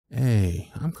Hey,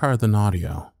 I'm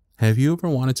CardlinAudio. Have you ever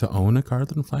wanted to own a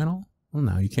Cardlin flannel? Well,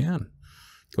 now you can.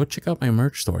 Go check out my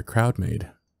merch store,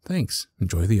 CrowdMade. Thanks.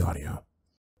 Enjoy the audio.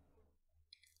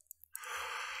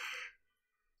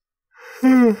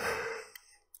 Good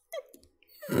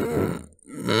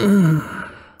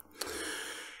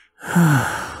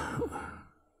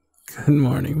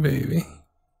morning, baby.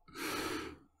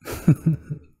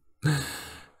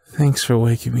 Thanks for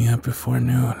waking me up before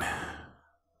noon.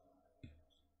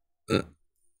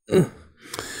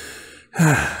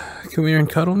 Come here and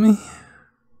cuddle me.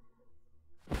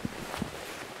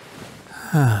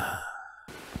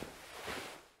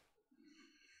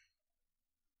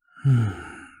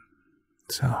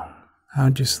 So,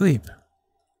 how'd you sleep?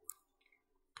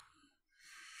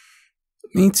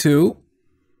 Me too.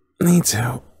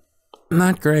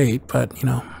 Not great, but, you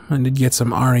know, I did get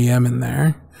some REM in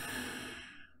there.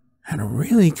 Had a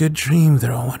really good dream,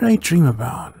 though. What did I dream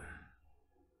about?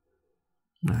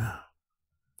 Well,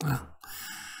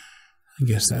 I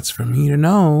guess that's for me to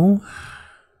know,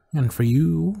 and for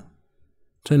you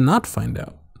to not find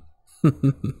out.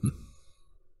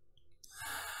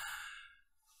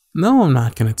 No, I'm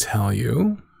not going to tell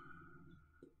you.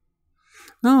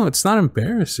 No, it's not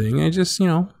embarrassing. I just, you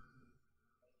know,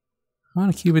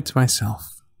 want to keep it to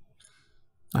myself.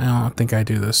 I don't think I'd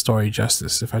do the story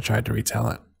justice if I tried to retell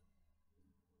it.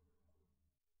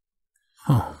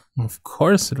 Oh, of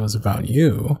course it was about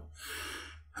you.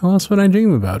 Who else would I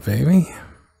dream about, baby?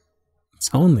 It's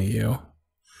only you.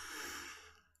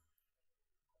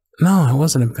 No, it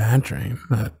wasn't a bad dream.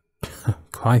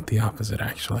 Quite the opposite,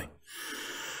 actually.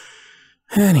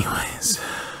 Anyways,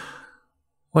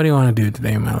 what do you want to do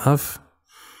today, my love?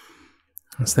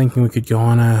 I was thinking we could go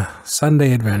on a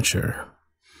Sunday adventure.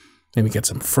 Maybe get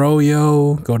some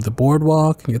froyo, go to the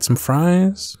boardwalk, and get some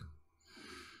fries.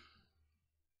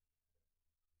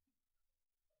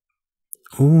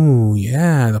 Ooh,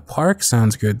 yeah, the park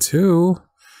sounds good too.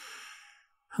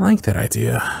 I like that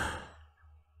idea.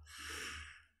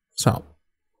 So,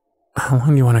 how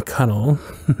long do you want to cuddle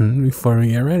before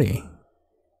we get ready?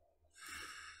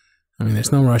 I mean,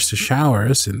 there's no rush to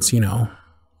shower since, you know,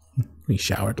 we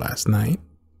showered last night.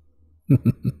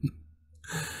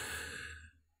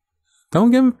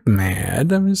 Don't get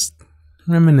mad, I'm just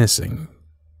reminiscing.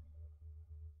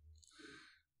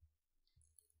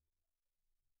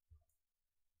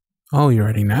 Oh, you're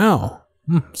ready now?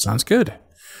 Sounds good.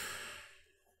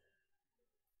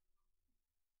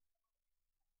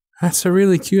 That's a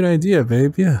really cute idea,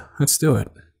 babe. Yeah, let's do it.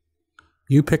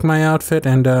 You pick my outfit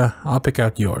and I'll pick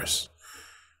out yours.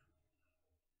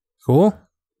 Cool?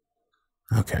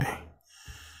 Okay.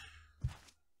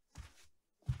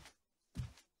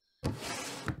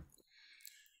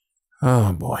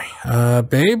 Oh boy.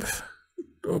 Babe?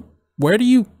 Where do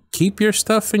you keep your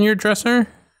stuff in your dresser?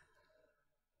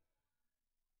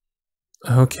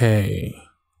 Okay.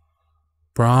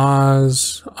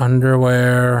 Bras,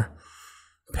 underwear,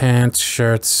 pants,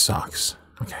 shirts, socks.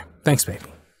 Okay. Thanks,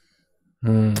 baby.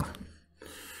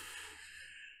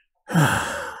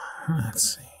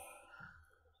 Let's see.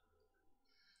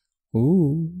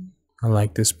 Ooh, I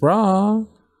like this bra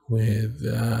with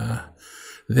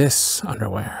this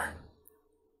underwear.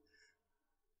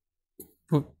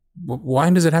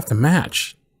 Why does it have to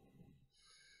match?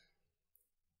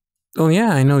 Oh yeah,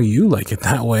 I know you like it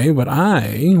that way, but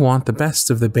I want the best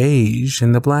of the beige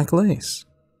and the black lace.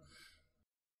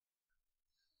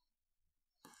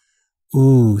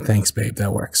 Ooh, thanks, babe.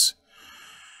 That works.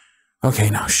 Okay,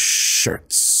 now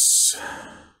shirts.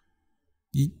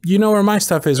 You know where my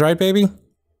stuff is, right, baby?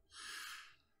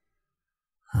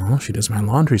 Oh, she does my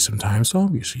laundry sometimes, so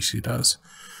obviously she does.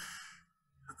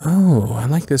 Oh, I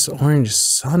like this orange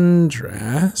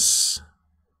sundress.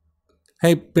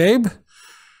 Hey, babe,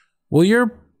 will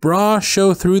your bra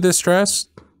show through this dress?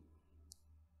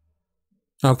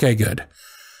 Okay, good.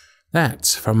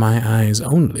 That's for my eyes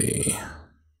only.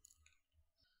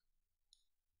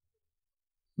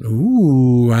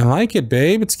 Ooh, I like it,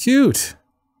 babe. It's cute.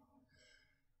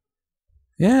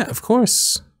 Yeah, of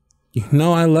course. You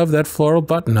know I love that floral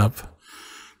button-up.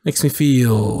 Makes me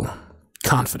feel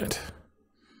confident.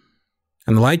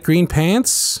 And the light green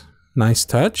pants, nice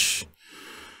touch.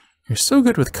 You're so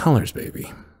good with colors,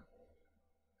 baby.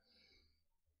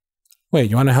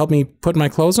 Wait, you want to help me put my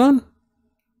clothes on?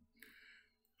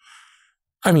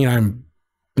 I mean, I'm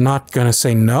not gonna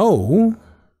say no.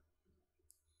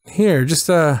 Here, just,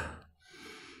 let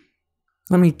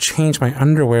me change my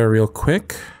underwear real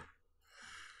quick.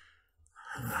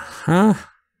 And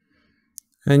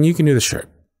you can do the shirt.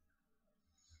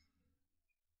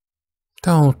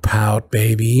 Don't pout,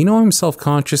 baby. You know I'm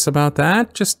self-conscious about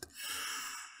that. Just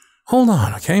Hold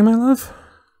on, okay, my love?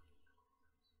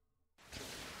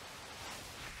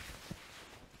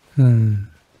 You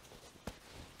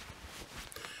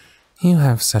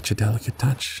have such a delicate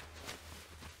touch.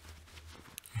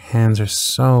 Your hands are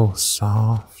so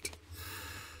soft.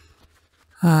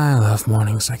 I love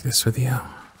mornings like this with you.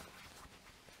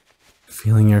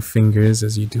 Feeling your fingers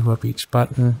as you do up each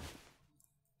button.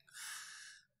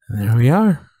 And there we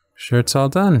are. Shirt's all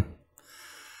done.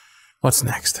 What's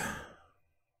next?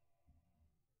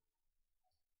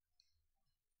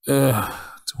 Ugh,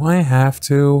 do I have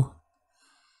to?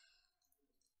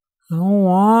 I don't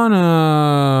wanna.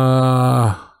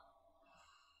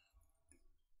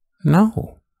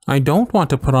 No, I don't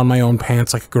want to put on my own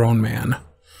pants like a grown man.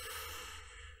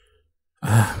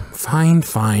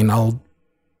 Fine, I'll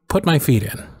put my feet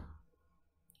in.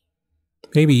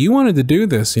 Baby, you wanted to do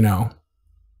this, you know.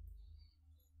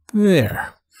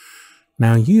 There.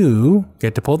 Now you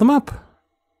get to pull them up.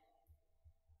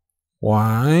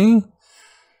 Why?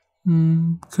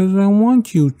 Because I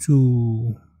want you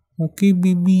to. Okay,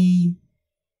 baby.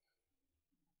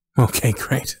 Okay,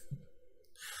 great.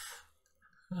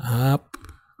 Up.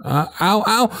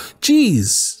 Ow.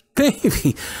 Jeez,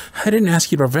 baby. I didn't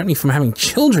ask you to prevent me from having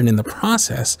children in the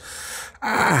process.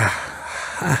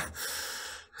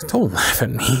 Don't laugh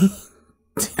at me.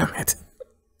 Damn it.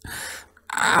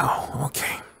 Ow,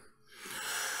 okay.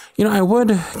 You know, I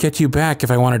would get you back if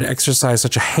I wanted to exercise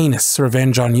such a heinous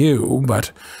revenge on you,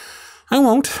 but I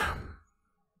won't.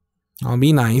 I'll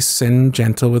be nice and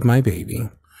gentle with my baby.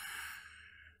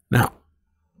 Now,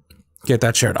 get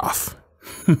that shirt off.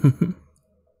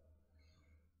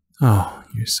 Oh,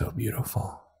 you're so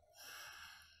beautiful.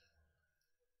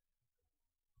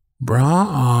 Bra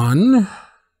on.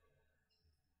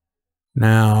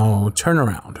 Now, turn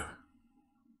around.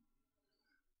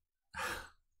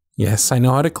 Yes, I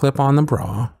know how to clip on the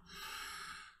bra.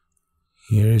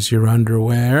 Here's your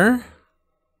underwear.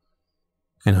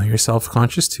 I know you're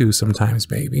self-conscious too sometimes,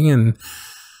 baby. And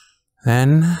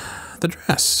then the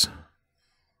dress.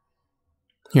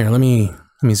 Here, let me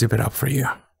zip it up for you.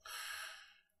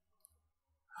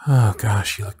 Oh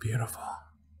gosh, you look beautiful.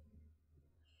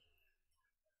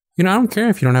 You know, I don't care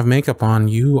if you don't have makeup on.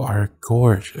 You are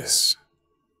gorgeous.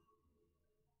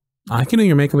 I can do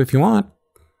your makeup if you want.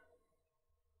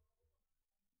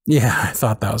 Yeah, I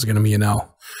thought that was going to be a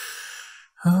no.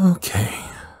 Okay.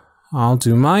 I'll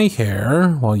do my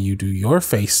hair while you do your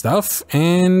face stuff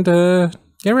and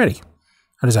get ready.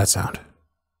 How does that sound?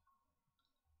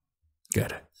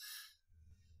 Good.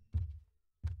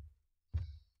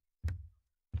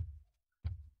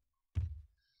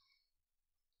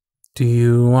 Do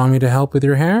you want me to help with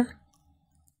your hair?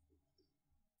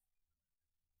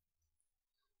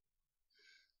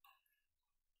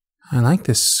 I like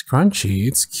this scrunchie.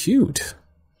 It's cute.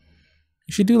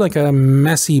 You should do like a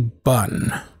messy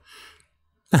bun.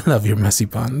 I love your messy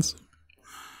buns.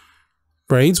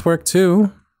 Braids work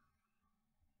too.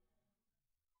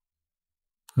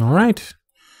 All right.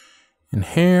 And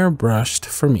hair brushed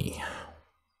for me.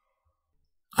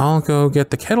 I'll go get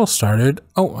the kettle started.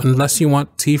 Oh, unless you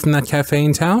want tea from that cafe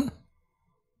in town?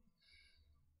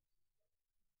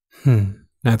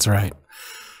 That's right.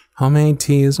 Homemade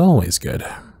tea is always good.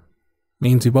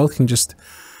 Means we both can just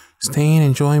stay and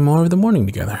enjoy more of the morning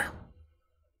together.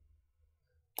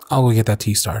 I'll go get that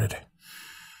tea started.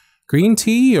 Green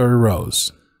tea or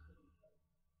rose?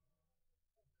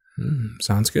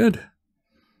 Sounds good.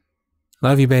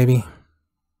 Love you, baby.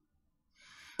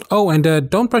 Oh, and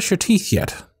don't brush your teeth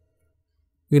yet.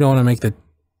 We don't want to make the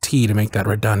tea to make that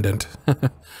redundant.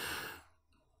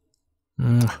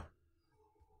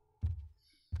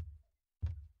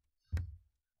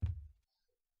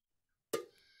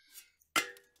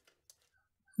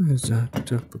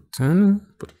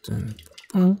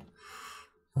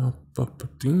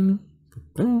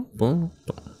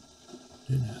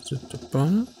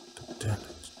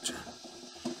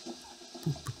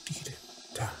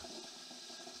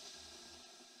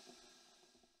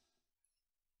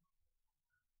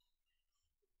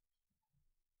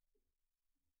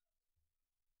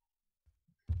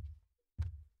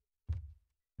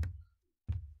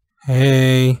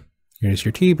 Hey, here's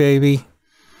your tea, baby.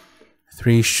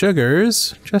 3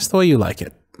 sugars, just the way you like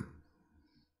it.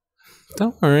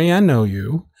 Don't worry, I know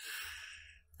you.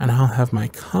 And I'll have my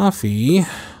coffee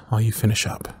while you finish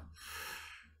up.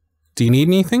 Do you need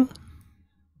anything?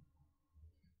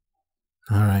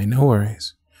 All right, no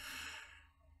worries.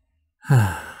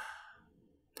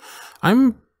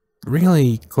 I'm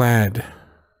really glad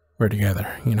we're together,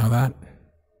 you know that?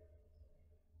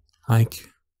 Like,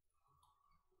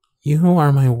 you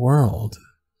are my world.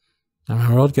 And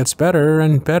my world gets better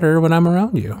and better when I'm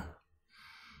around you.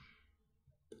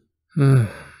 You've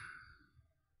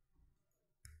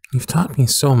taught me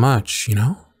so much, you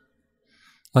know?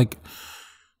 Like,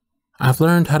 I've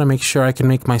learned how to make sure I can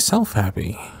make myself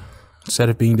happy instead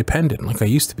of being dependent like I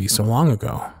used to be so long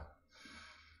ago.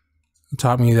 You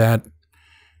taught me that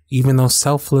even though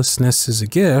selflessness is a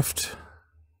gift,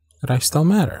 that I still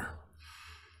matter.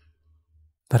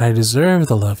 That I deserve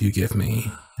the love you give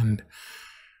me, and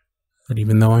that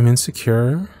even though I'm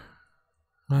insecure,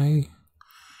 I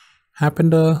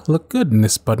happen to look good in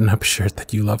this button-up shirt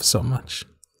that you love so much.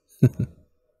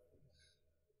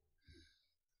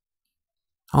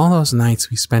 All those nights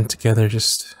we spent together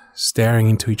just staring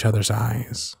into each other's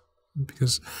eyes.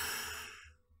 Because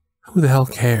who the hell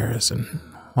cares, and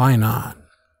why not?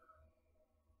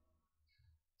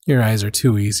 Your eyes are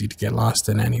too easy to get lost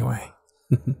in anyway.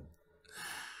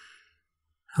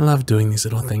 I love doing these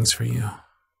little things for you.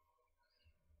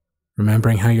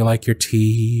 Remembering how you like your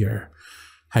tea, or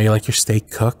how you like your steak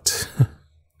cooked.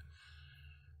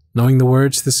 Knowing the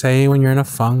words to say when you're in a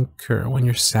funk, or when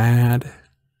you're sad.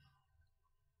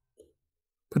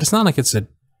 But it's not like it's a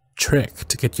trick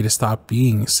to get you to stop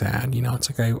being sad, you know? It's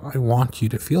like I want you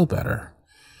to feel better.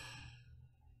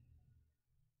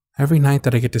 Every night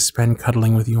that I get to spend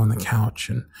cuddling with you on the couch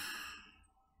and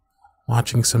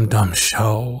watching some dumb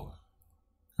show,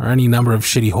 or any number of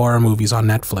shitty horror movies on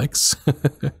Netflix.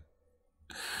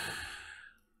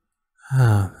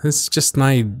 It's just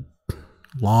my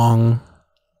long,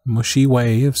 mushy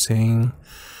way of saying,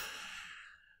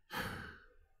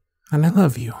 and I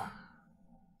love you.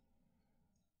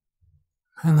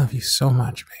 I love you so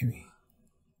much, baby.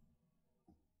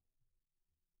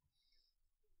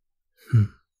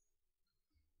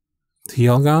 Tea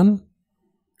all gone?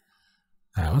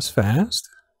 That was fast.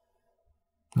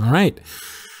 All right,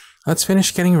 let's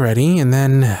finish getting ready and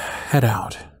then head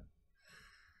out.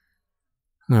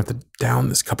 I'm gonna have to down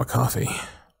this cup of coffee.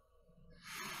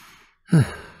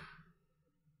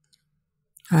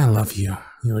 I love you,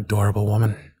 you adorable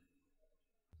woman.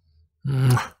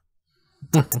 Come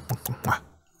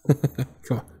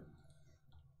on.